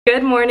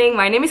Good morning,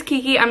 my name is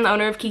Kiki. I'm the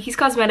owner of Kikiz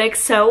Cosmeticz,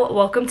 so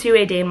welcome to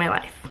a day in my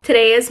life.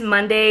 Today is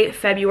Monday,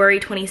 February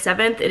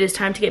 27th. It is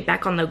time to get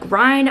back on the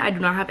grind. I do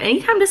not have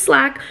any time to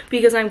slack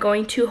because I'm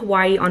going to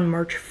Hawaii on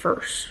March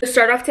 1st. To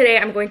start off today,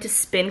 I'm going to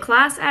spin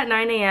class at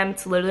 9 a.m.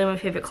 It's literally my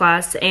favorite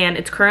class and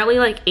it's currently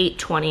like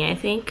 8:20, I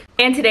think.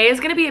 And today is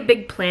gonna be a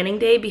big planning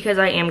day because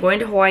I am going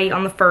to Hawaii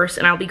on the 1st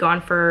and I'll be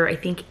gone for, I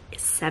think,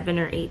 7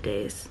 or 8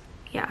 days.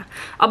 Yeah,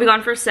 I'll be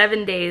gone for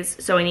 7 days,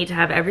 so I need to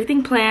have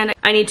everything planned.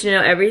 I need to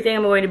know everything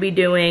I'm going to be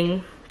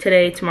doing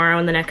today, tomorrow,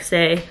 and the next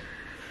day.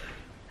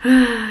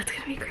 It's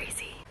gonna be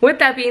crazy. With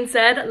that being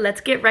said, let's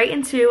get right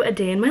into a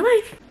day in my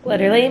life.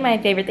 Literally, my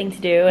favorite thing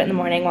to do in the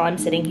morning while I'm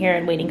sitting here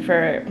and waiting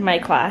for my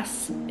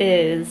class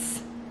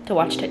is to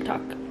watch TikTok.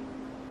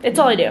 It's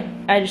all I do.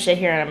 I just sit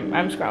here and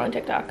I'm scrolling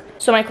TikTok.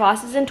 So my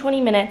class is in 20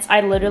 minutes.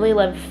 I literally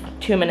live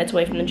 2 minutes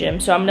away from the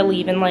gym, so I'm gonna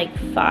leave in like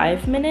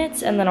 5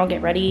 minutes and then I'll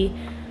get ready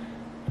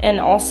and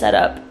all set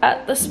up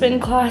at the spin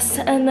class,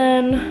 and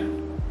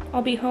then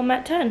I'll be home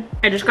at 10.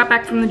 I just got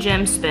back from the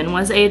gym. Spin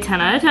was a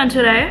 10 out of 10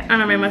 today,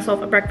 and I made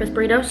myself a breakfast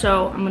burrito,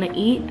 so I'm gonna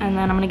eat and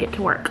then I'm gonna get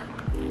to work.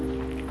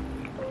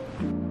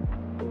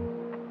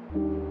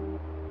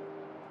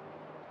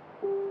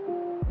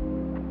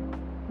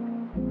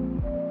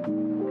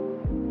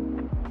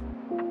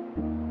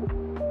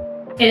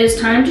 It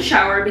is time to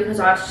shower because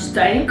I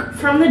stank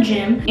from the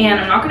gym, and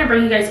I'm not gonna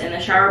bring you guys in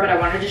the shower, but I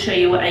wanted to show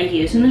you what I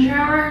use in the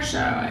shower, so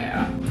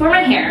yeah. For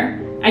my hair,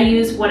 I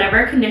use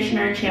whatever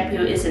conditioner and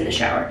shampoo is in the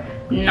shower.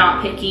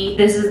 Not picky.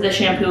 This is the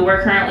shampoo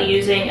we're currently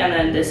using, and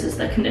then this is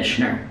the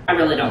conditioner. I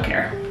really don't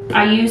care.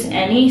 I use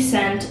any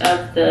scent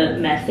of the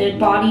Method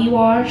body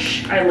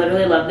wash. I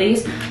literally love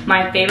these.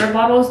 My favorite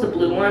bottle is the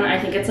blue one. I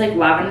think it's like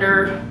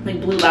lavender,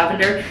 like blue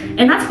lavender.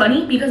 And that's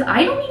funny because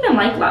I don't even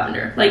like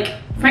lavender. Like,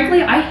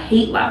 frankly, I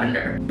hate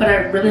lavender, but I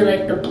really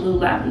like the blue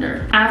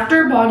lavender.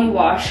 After body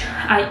wash,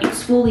 I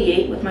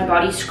exfoliate with my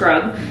body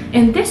scrub.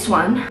 And this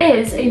one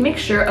is a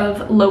mixture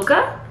of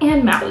Loca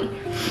and Maui.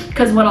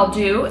 Because what I'll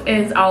do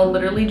is I'll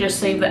literally just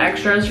save the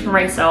extras for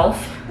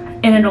myself,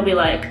 and it'll be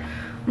like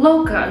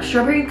Loca,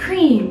 strawberry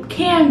cream,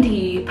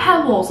 candy,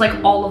 pebbles, like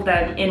all of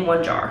them in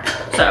one jar.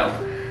 So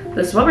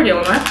this is what we're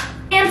dealing with.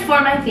 And for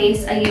my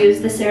face, I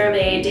use the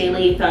CeraVe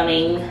Daily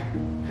Foaming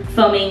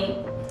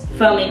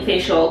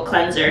Facial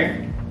Cleanser.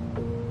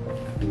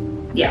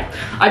 Yeah,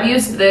 I've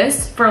used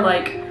this for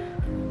like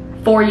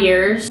 4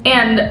 years,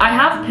 and I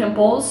have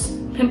pimples.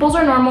 Pimples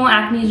are normal,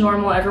 acne is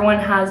normal, everyone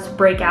has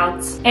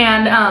breakouts.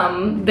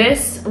 And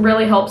this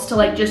really helps to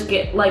like just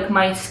get like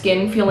my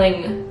skin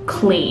feeling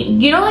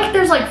clean. You know, like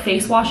there's like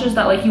face washes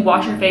that like you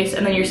wash your face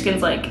and then your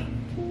skin's like,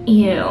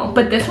 ew.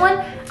 But this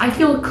one, I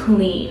feel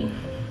clean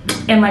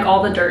and like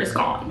all the dirt is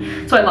gone.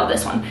 So I love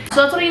this one.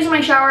 So that's what I use in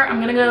my shower. I'm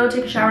gonna go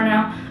take a shower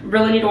now.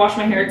 Really need to wash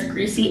my hair, it's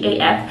greasy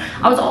AF.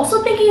 I was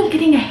also thinking of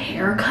getting a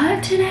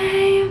haircut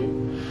today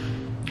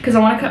because I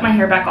wanna cut my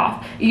hair back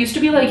off. It used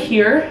to be like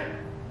here.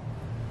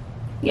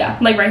 Yeah,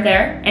 like right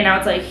there, and now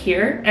it's like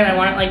here, and I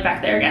want it like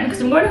back there again because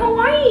I'm going to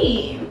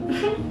Hawaii.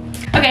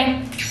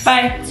 Okay,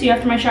 bye, see you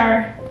after my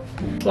shower.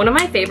 One of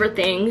my favorite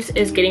things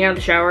is getting out of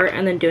the shower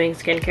and then doing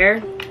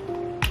skincare.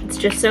 It's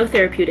just so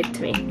therapeutic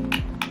to me.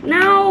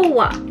 No!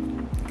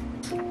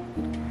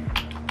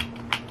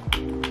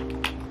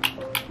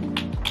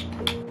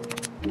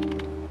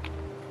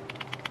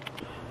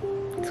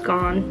 It's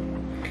gone.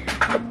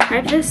 I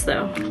have this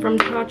though, from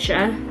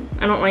Tatcha.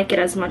 I don't like it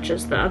as much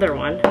as the other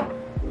one.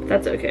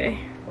 That's okay.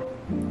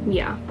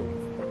 Yeah.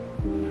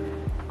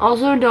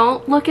 Also,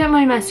 don't look at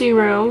my messy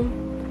room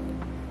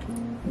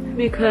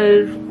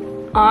because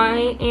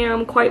I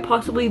am quite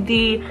possibly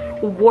the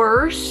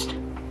worst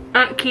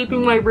at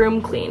keeping my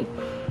room clean.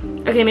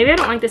 Okay, maybe I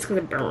don't like this because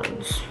it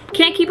burns.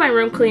 Can't keep my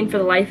room clean for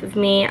the life of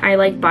me. I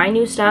like buy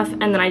new stuff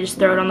and then I just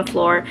throw it on the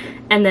floor,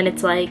 and then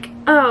it's like,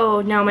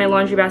 oh, now my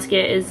laundry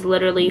basket is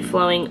literally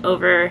flowing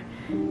over,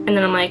 and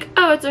then I'm like,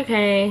 oh, it's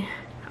okay.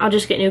 I'll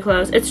just get new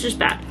clothes. It's just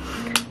bad.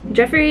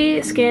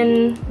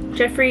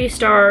 Jeffree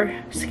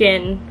Star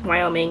Skin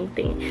Wyoming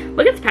thing.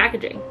 Look at the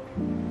packaging.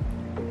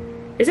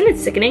 Isn't it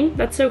sickening?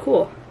 That's so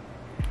cool.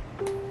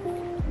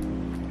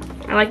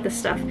 I like this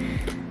stuff.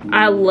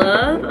 I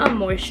love a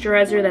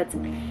moisturizer that's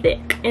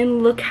thick,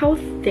 and look how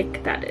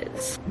thick that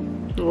is.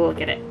 Look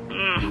at it.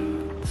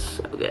 It's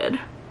so good.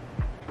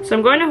 So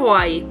I'm going to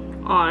Hawaii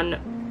on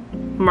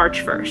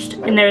March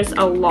 1st, and there's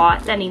a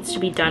lot that needs to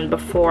be done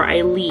before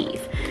I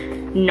leave.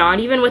 Not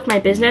even with my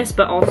business,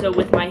 but also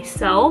with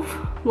myself.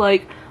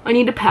 Like, I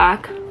need to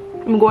pack.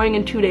 I'm going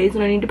in 2 days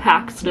and I need to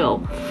pack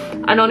still.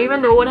 I don't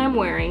even know what I'm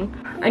wearing.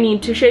 I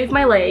need to shave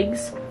my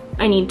legs.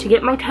 I need to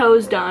get my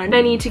toes done.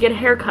 I need to get a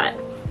haircut.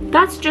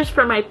 That's just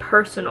for my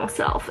personal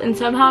self. And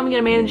somehow I'm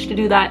gonna manage to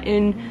do that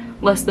in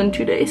less than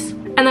 2 days.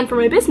 And then for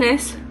my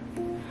business,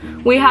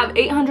 we have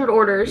 800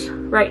 orders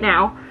right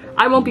now.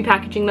 I won't be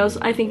packaging those.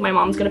 I think my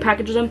mom's gonna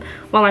package them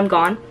while I'm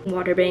gone.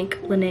 Water Bank,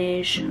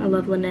 Laneige. I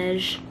love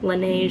Laneige.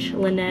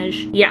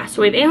 Laneige. Yeah,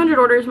 so we have 800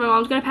 orders. My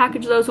mom's gonna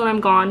package those when I'm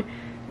gone.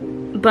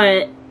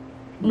 But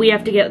we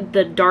have to get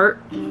the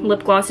Dart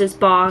lip glosses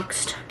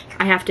boxed.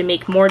 I have to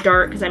make more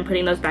dark because I'm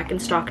putting those back in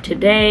stock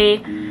today.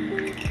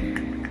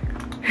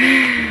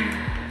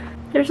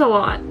 There's a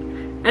lot.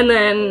 And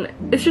then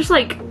it's just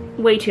like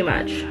way too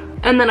much.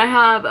 And then I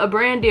have a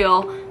brand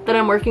deal that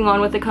I'm working on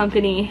with a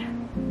company,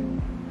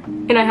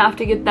 and I have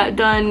to get that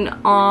done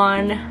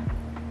on,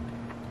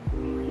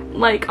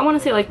 like, I want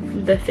to say like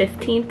the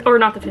 15th, or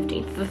not the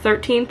 15th, the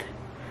 13th,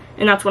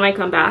 and that's when I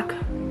come back.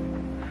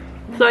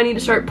 So I need to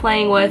start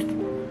playing with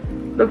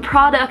the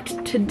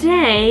product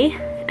today,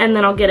 and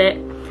then I'll get it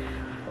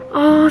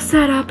all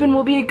set up and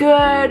we'll be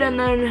good. And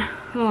then,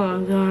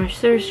 oh gosh,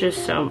 there's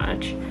just so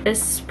much.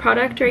 This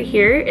product right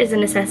here is a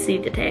necessity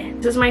today.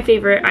 This is my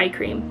favorite eye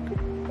cream.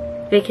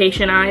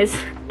 Vacation eyes.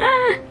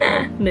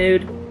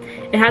 Mood.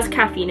 It has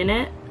caffeine in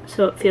it,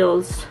 so it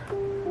feels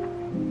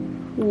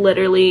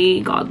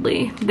literally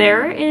godly.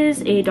 There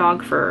is a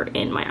dog fur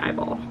in my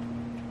eyeball.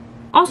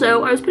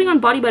 Also, I was putting on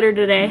body butter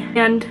today,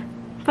 and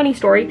funny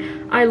story,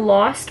 I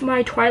lost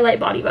my Twilight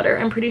body butter.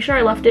 I'm pretty sure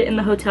I left it in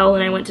the hotel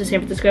when I went to San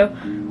Francisco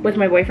with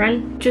my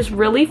boyfriend. Just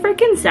really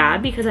freaking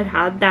sad because I've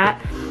had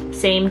that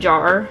same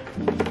jar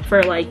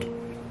for like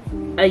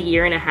a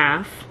year and a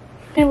half.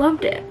 I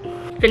loved it.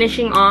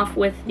 Finishing off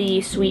with the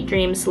Sweet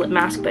Dreams lip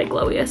mask by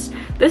Glowiest.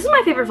 This is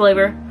my favorite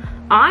flavor.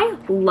 I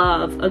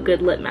love a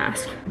good lip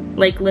mask.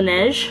 Like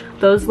Laneige,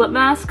 those lip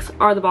masks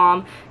are the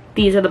bomb.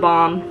 These are the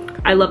bomb.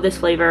 I love this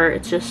flavor.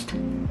 It's just,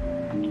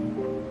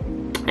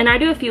 and I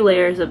do a few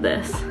layers of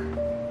this.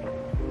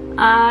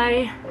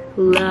 I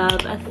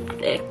love a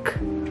thick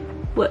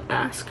lip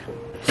mask.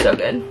 So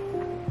good.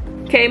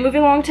 Okay,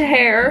 moving along to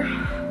hair.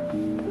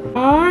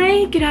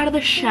 I get out of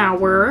the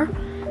shower.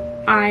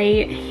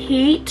 I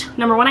hate,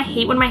 number one, I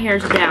hate when my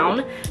hair's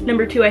down.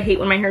 Number two, I hate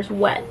when my hair's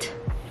wet.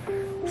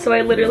 So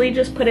I literally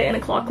just put it in a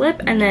claw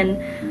clip, and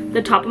then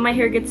the top of my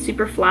hair gets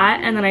super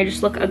flat, and then I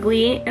just look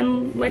ugly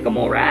and like a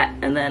mole rat,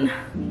 and then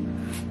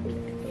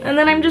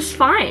I'm just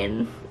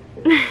fine.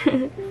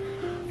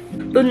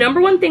 The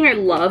number one thing I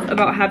love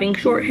about having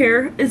short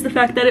hair is the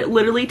fact that it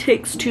literally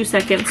takes 2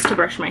 seconds to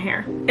brush my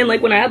hair. And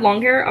like when I had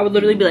long hair, I would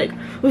literally be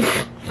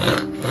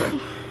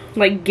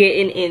like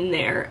getting in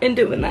there and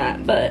doing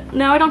that, but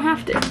now I don't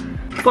have to.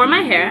 For my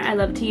hair, I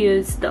love to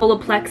use the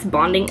Olaplex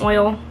bonding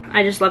oil.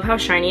 I just love how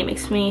shiny it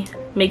makes my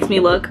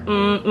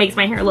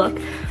hair look.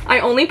 I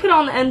only put it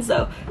on the ends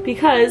though,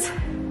 because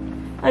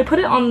I put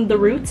it on the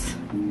roots,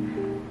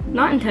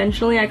 not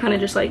intentionally, I kind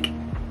of just like,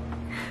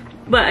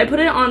 but I put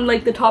it on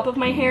like the top of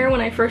my hair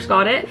when I first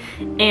got it,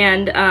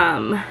 and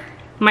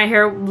my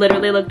hair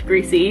literally looked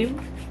greasy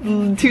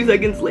 2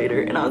 seconds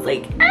later, and I was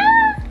like,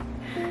 ah,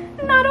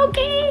 not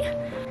okay.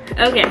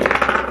 Okay,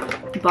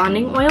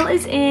 bonding oil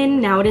is in.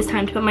 Now it is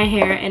time to put my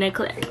hair in a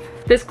clip.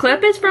 This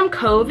clip is from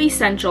Cove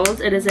Essentials.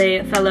 It is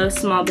a fellow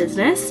small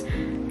business,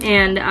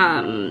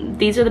 and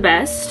these are the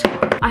best.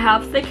 I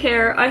have thick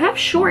hair. I have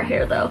short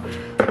hair though,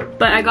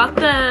 but I got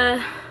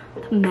the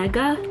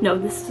Mega. No,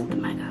 this isn't the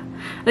Mega.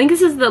 I think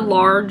this is the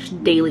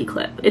large daily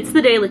clip. It's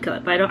the daily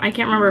clip. I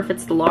can't remember if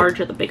it's the large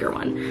or the bigger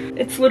one.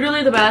 It's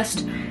literally the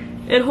best.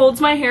 It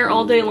holds my hair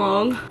all day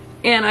long.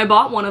 And I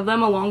bought one of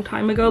them a long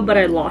time ago, but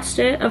I lost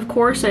it. Of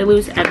course, I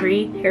lose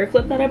every hair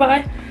clip that I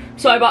buy.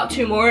 So I bought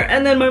 2 more,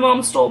 and then my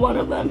mom stole one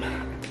of them.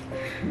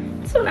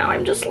 So now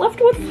I'm just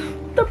left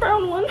with the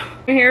brown one.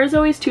 My hair is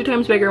always 2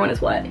 times bigger when it's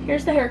wet.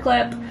 Here's the hair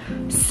clip.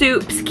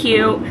 Soup's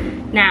cute.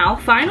 Now,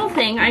 final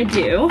thing I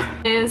do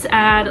is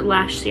add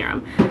lash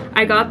serum.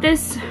 I got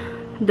this,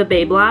 the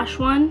Babe Lash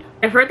one.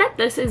 I've heard that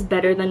this is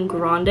better than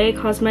Grande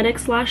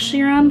Cosmetics lash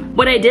serum.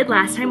 What I did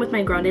last time with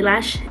my Grande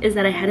Lash is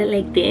that I had it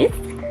like this,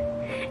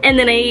 and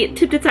then I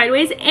tipped it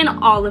sideways and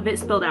all of it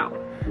spilled out.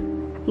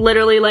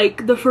 Literally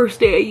like the first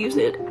day I used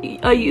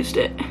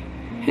it,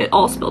 it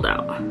all spilled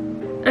out.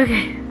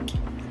 Okay,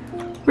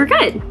 we're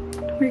good,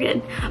 we're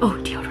good. Oh,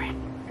 deodorant.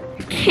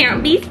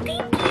 Can't be stinky.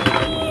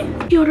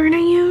 Deodorant I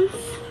use.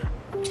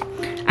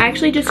 I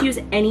actually just use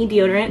any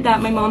deodorant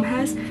that my mom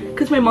has,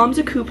 because my mom's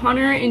a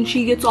couponer and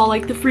she gets all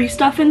like the free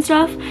stuff and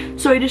stuff,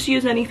 so I just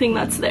use anything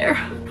that's there.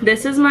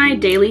 This is my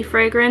daily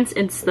fragrance.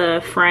 It's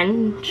the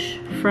French,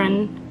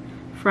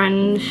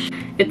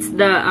 it's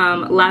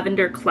the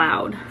Lavender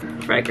Cloud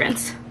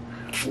fragrance.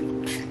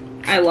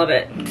 I love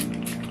it.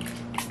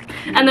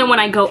 And then when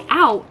I go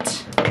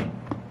out,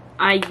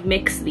 I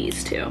mix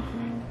these two,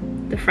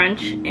 the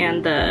French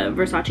and the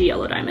Versace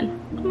Yellow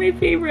Diamond. My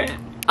favorite.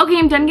 Okay,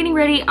 I'm done getting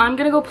ready. I'm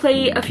gonna go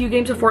play a few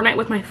games of Fortnite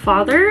with my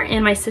father,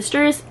 and my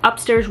sister is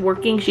upstairs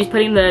working. She's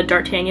putting the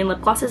D'Artagnan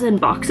lip glosses in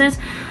boxes.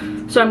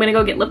 So I'm gonna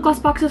go get lip gloss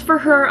boxes for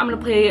her. I'm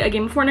gonna play a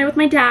game of Fortnite with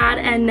my dad,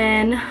 and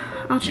then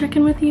I'll check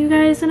in with you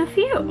guys in a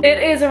few.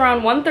 It is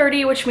around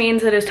 1:30, which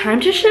means it is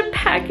time to ship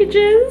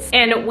packages.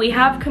 And we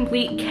have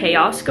complete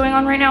chaos going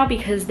on right now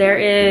because there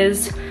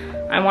is,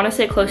 I wanna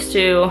say close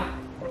to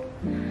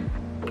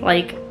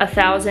like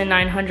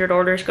 1,900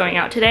 orders going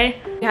out today.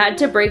 We had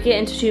to break it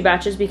into 2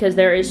 batches because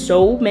there is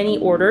so many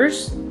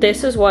orders.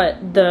 This is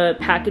what the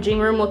packaging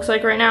room looks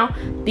like right now.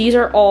 These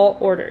are all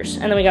orders.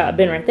 And then we got a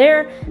bin right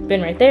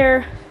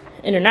there,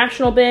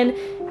 international bin,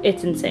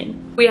 It's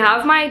insane. We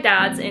have my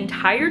dad's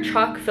entire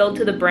truck filled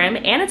to the brim,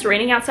 and it's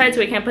raining outside,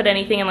 so we can't put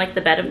anything in like the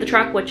bed of the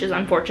truck, which is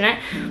unfortunate.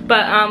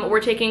 But we're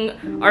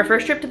taking our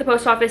first trip to the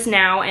post office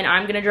now, and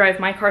I'm gonna drive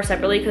my car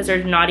separately because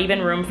there's not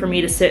even room for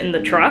me to sit in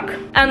the truck.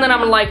 And then I'm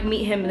gonna like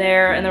meet him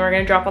there, and then we're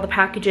gonna drop all the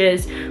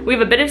packages. We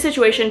have a bit of a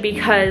situation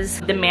because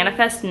the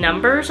manifest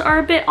numbers are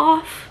a bit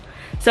off.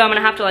 So I'm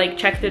gonna have to like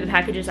check through the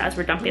packages as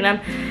we're dumping them.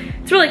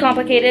 It's really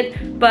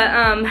complicated, but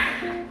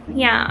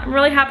yeah, I'm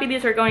really happy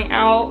these are going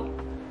out.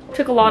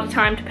 Took a lot of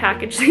time to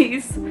package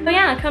these. So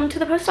yeah, come to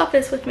the post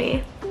office with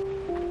me.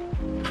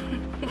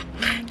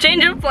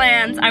 Change of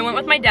plans. I went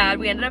with my dad.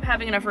 We ended up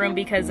having enough room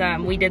because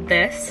we did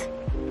this.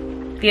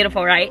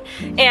 Beautiful, right?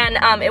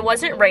 And it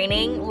wasn't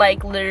raining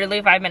like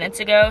literally 5 minutes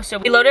ago, so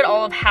we loaded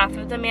all of half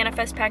of the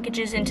manifest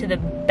packages into the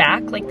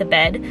back, like the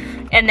bed,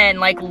 and then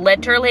like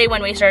literally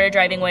when we started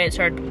driving away it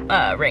started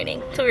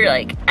raining, so we were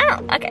like,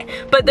 oh, okay.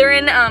 But they're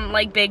in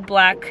like big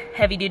black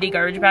heavy duty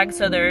garbage bags,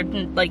 so they're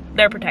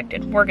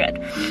protected. We're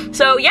good.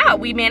 So yeah,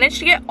 we managed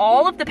to get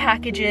all of the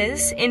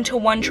packages into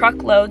one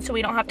truckload so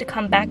we don't have to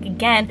come back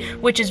again,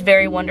 which is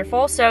very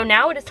wonderful. So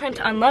now it is time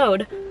to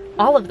unload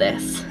all of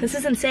this. This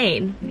is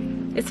insane.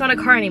 It's not a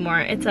car anymore.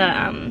 It's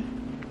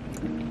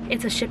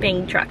a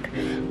shipping truck.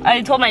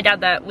 I told my dad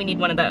that we need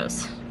one of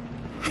those.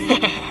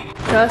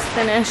 Just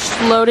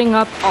finished loading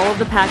up all of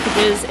the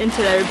packages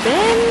into their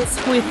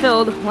bins. We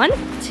filled 1,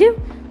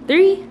 2,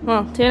 3,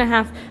 well,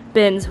 2.5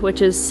 bins, which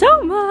is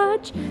so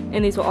much.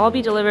 And these will all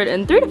be delivered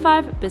in 3 to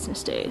 5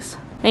 business days.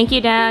 Thank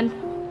you, Dad.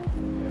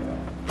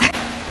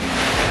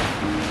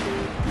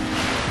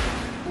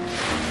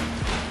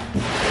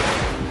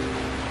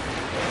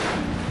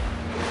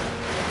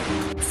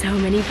 So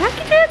many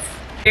packages.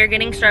 We're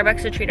getting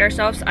Starbucks to treat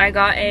ourselves. I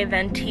got a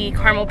venti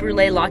caramel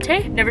brulee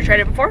latte. Never tried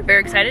it before, very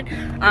excited.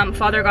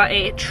 Father got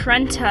a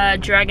Trenta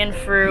dragon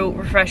fruit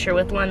refresher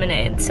with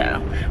lemonade.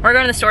 So we're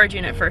going to the storage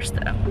unit first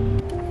though.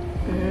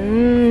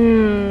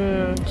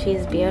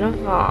 She's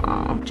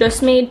beautiful.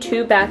 Just made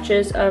 2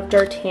 batches of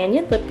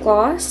D'Artagnan lip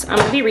gloss. I'm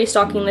gonna be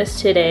restocking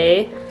this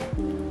today.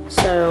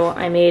 So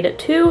I made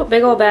 2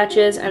 big old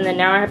batches, and then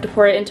now I have to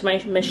pour it into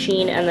my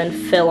machine and then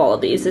fill all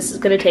of these. This is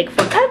gonna take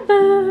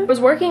forever. I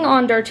was working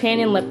on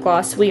D'Artagnan lip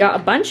gloss. We got a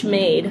bunch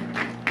made.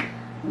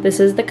 This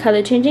is the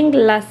color changing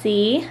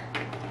glassy.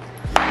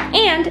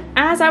 And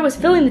as I was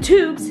filling the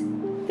tubes,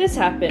 this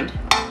happened.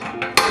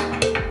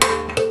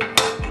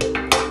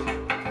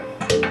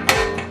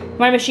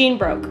 My machine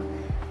broke.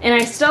 And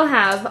I still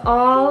have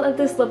all of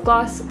this lip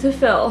gloss to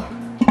fill.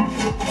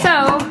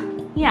 So,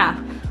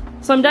 yeah.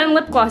 So I'm done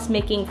lip gloss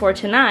making for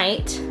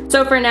tonight.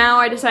 So for now,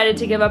 I decided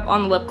to give up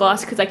on the lip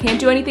gloss because I can't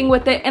do anything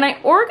with it, and I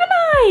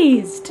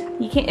organized.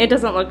 It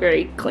doesn't look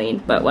very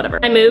clean, but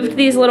whatever. I moved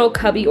these little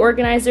cubby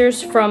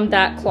organizers from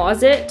that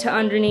closet to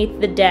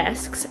underneath the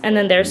desks, and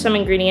then there's some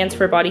ingredients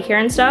for body care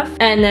and stuff.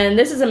 And then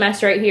this is a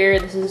mess right here.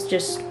 This is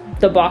just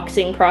the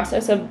boxing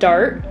process of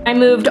Dart. I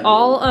moved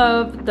all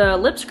of the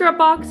lip scrub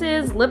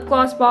boxes, lip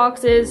gloss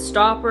boxes,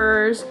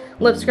 stoppers,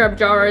 lip scrub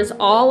jars,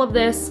 all of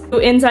this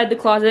inside the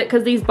closet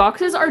because these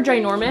boxes are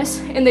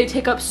ginormous and they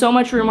take up so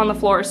much room on the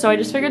floor, so I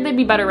just figured they'd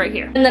be better right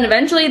here. And then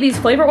eventually these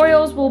flavor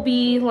oils will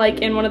be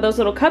like in one of those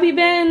little cubby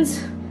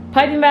bins,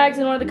 piping bags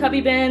in one of the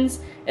cubby bins.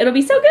 It'll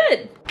be so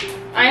good.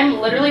 I am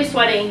literally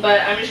sweating,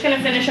 but I'm just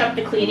gonna finish up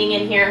the cleaning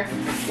in here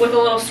with a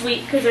little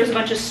sweep because there's a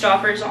bunch of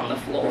stoppers on the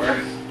floor.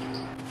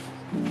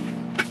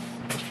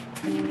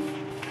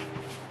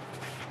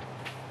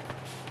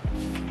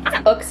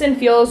 Looks and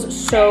feels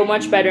so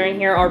much better in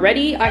here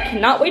already. I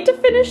cannot wait to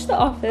finish the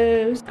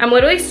office. I'm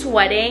literally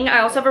sweating. I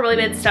also have a really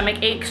bad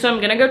stomach ache, so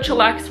I'm gonna go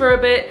chillax for a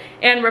bit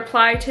and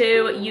reply to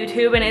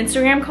YouTube and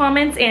Instagram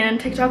comments and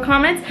TikTok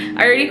comments.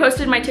 I already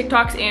posted my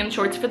TikToks and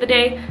shorts for the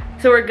day,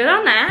 so we're good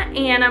on that.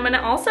 And I'm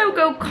gonna also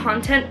go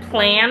content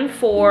plan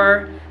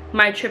for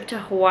my trip to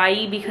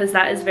Hawaii because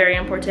that is very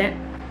important.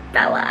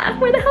 Bella,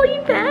 where the hell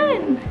you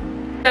been?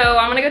 So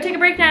I'm gonna go take a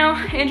break now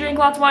and drink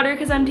lots of water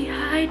because I'm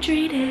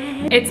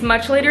dehydrated. It's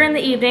much later in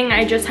the evening.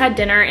 I just had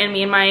dinner and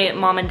me and my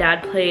mom and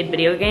dad played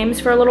video games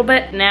for a little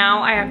bit.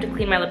 Now I have to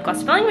clean my lip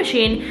gloss filling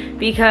machine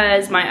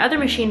because my other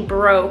machine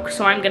broke.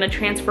 So I'm gonna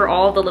transfer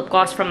all of the lip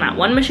gloss from that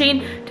one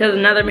machine to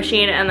another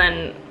machine and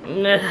then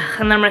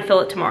I'm gonna fill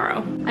it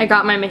tomorrow. I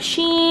got my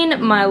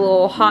machine, my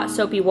little hot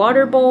soapy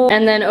water bowl,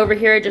 and then over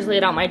here I just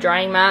laid out my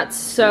drying mats.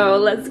 So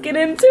let's get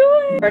into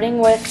it. Starting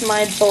with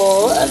my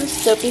bowl of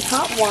soapy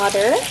hot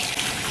water.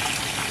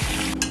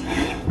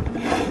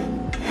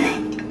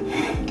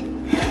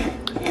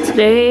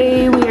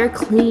 Today we are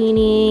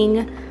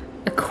cleaning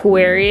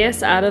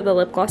Aquarius out of the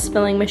lip gloss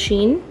filling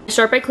machine.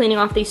 Start by cleaning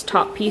off these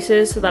top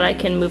pieces so that I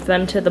can move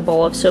them to the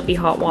bowl of soapy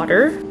hot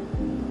water.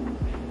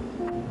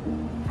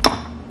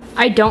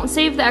 I don't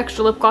save the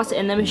extra lip gloss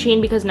in the machine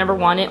because number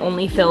 1, it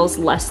only fills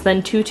less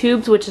than 2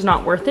 tubes, which is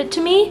not worth it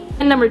to me.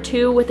 And number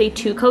 2, with a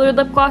 2-colored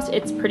lip gloss,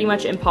 it's pretty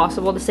much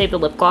impossible to save the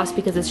lip gloss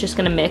because it's just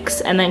gonna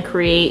mix and then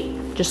create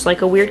just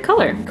like a weird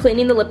color.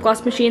 Cleaning the lip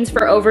gloss machines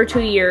for over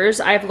 2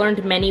 years, I've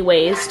learned many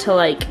ways to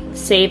like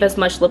save as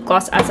much lip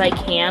gloss as I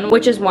can,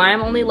 which is why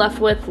I'm only left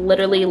with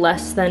literally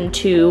less than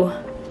 2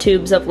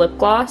 tubes of lip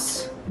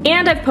gloss.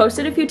 And I've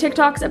posted a few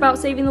TikToks about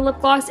saving the lip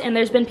gloss, and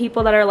there's been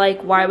people that are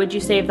like, why would you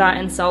save that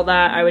and sell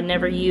that? I would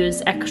never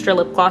use extra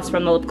lip gloss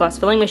from the lip gloss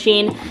filling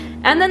machine.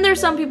 And then there's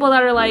some people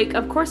that are like,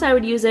 of course I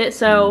would use it,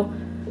 so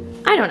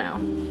I don't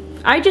know.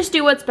 I just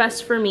do what's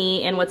best for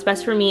me, and what's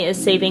best for me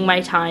is saving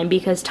my time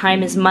because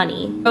time is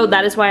money. So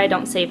that is why I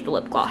don't save the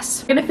lip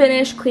gloss. I'm gonna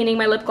finish cleaning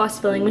my lip gloss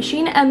filling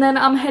machine and then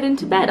I'm heading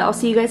to bed. I'll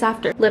see you guys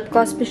after. Lip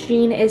gloss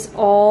machine is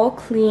all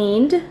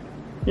cleaned.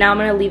 Now I'm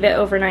gonna leave it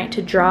overnight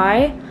to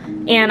dry.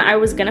 And I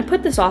was gonna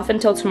put this off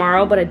until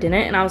tomorrow, but I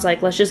didn't. And I was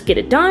like, let's just get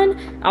it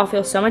done. I'll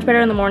feel so much better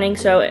in the morning.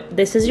 So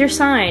this is your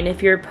sign.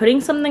 If you're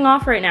putting something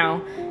off right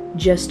now,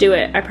 just do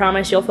it. I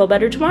promise you'll feel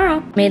better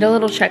tomorrow. Made a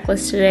little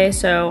checklist today,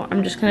 so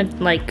I'm just gonna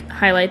like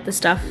highlight the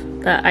stuff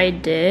that I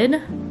did.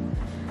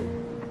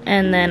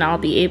 And then I'll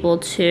be able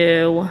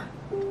to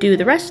do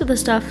the rest of the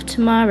stuff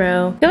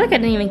tomorrow. I feel like I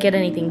didn't even get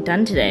anything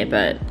done today,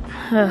 but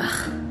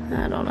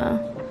I don't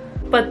know.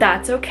 But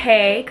that's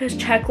okay, because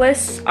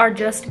checklists are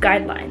just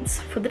guidelines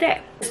for the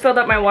day. Just filled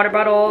up my water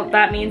bottle.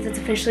 That means it's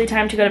officially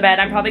time to go to bed.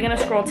 I'm probably gonna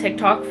scroll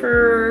TikTok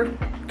for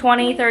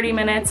 20-30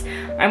 minutes.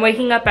 I'm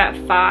waking up at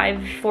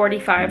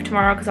 5:45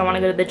 tomorrow because I want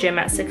to go to the gym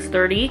at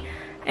 6:30.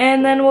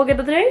 And then we'll get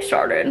the day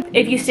started.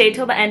 If you stayed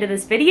till the end of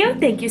this video,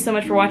 thank you so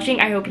much for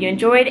watching. I hope you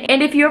enjoyed.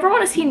 And if you ever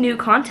want to see new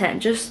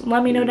content, just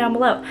let me know down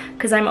below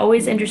because I'm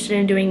always interested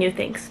in doing new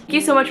things. Thank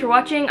you so much for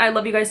watching. I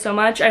love you guys so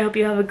much. I hope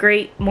you have a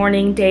great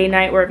morning, day,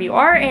 night, wherever you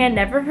are. And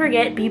never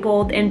forget, be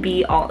bold and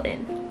be all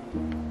in.